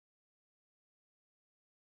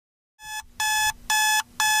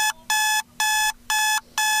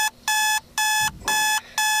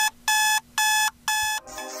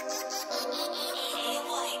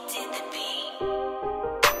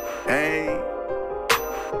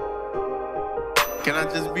Can I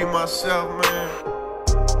just be myself, man?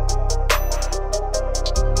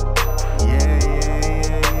 Yeah.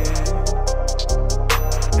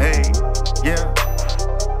 Hey, yeah.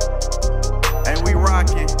 Hey, we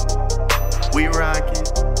rockin'.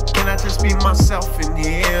 Can I just be myself in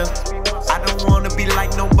here? I don't wanna be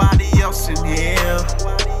like nobody else in here.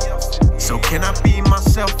 So can I be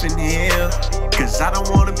myself in here? Cause I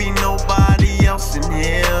don't wanna be nobody else in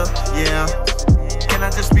here, yeah. Can I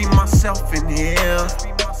just be myself in here?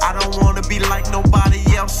 I don't wanna be like nobody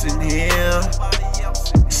else in here.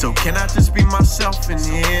 So can I just be myself in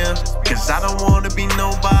here? Cause I don't wanna be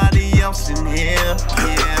nobody else in here,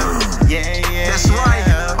 yeah. That's right,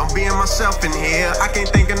 I'm being myself in here. I can't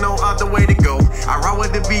think of no other way to go. I ride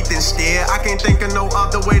with the beat then stare. I can't think of no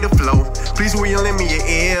other way to flow. Please will you lend me your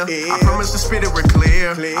ear? I promise to spit it real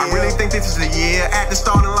clear. I really think this is the year. At the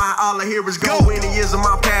starting line, all I hear is go. In the years of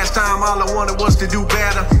my pastime, all I wanted was to do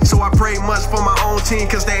better. So I pray much for my own team,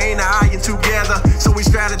 cause they ain't eyeing together. So we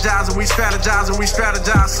strategize and we strategize and we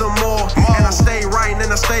strategize some more. And I stay right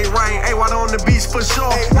and I stay right. AWhite on the beats for sure.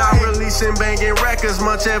 Not releasing banging records,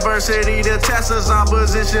 much adversity to test us.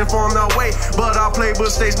 Opposition form no way, but our playbook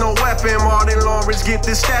stays no weapon. Martin Lawrence get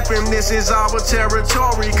this stepping. This is our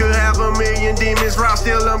territory. Could have a million demons round,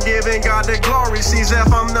 still I'm giving God the glory.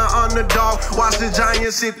 CZF, I'm the underdog. Watch the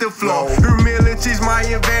giants hit the floor. Humility's my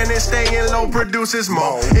advantage. Staying low produces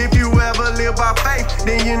more. If you ever live by faith,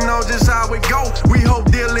 then you know just how it go. We hope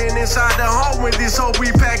dealing inside the home with this hope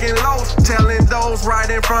we packing lows. Telling those right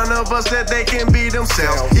in front of us that they can be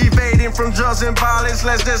themselves. Evading from drugs and violence,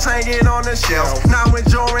 let's just hang it on the shelf. Now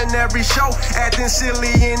enjoying every show, acting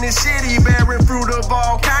silly in the city, bearing fruit of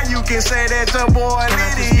all kind. You can say that your boy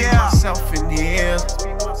Liddy, yeah. Myself in here.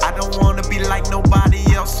 I don't wanna be like nobody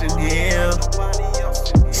else in here.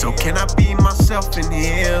 So can I be myself in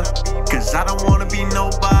here? Cause I don't wanna be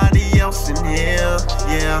nobody else in here,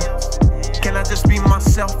 yeah. Can I just be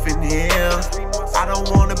myself in here? I don't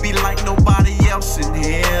wanna be like nobody else in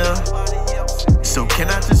here. So can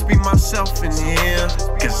I just be myself in here?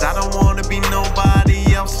 Cause I don't wanna be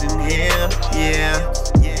nobody else in here, yeah.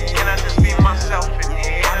 Can I just be myself in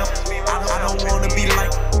here? I don't wanna be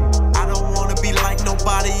like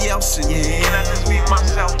nobody else in here. Can I just be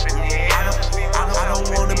myself in here? I don't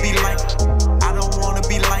wanna be like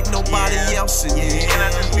nobody else in here. Can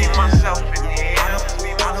I just be myself in here? I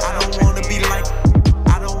don't wanna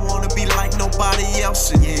be like nobody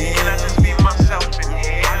else in here. Can I just be myself in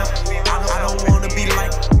here? I don't wanna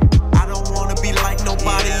be like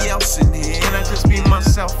nobody else in here. Can I just be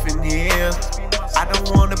myself in here? I don't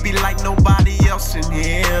wanna be like nobody else in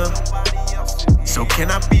here. So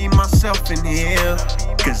can I be myself in here?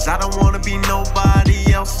 Cause I don't wanna be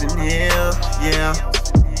nobody else in here, yeah.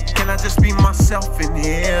 Can I just be myself in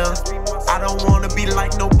here? I don't wanna be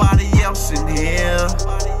like nobody else in here.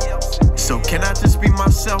 So can I just be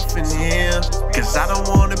myself in here? Cause I don't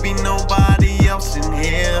wanna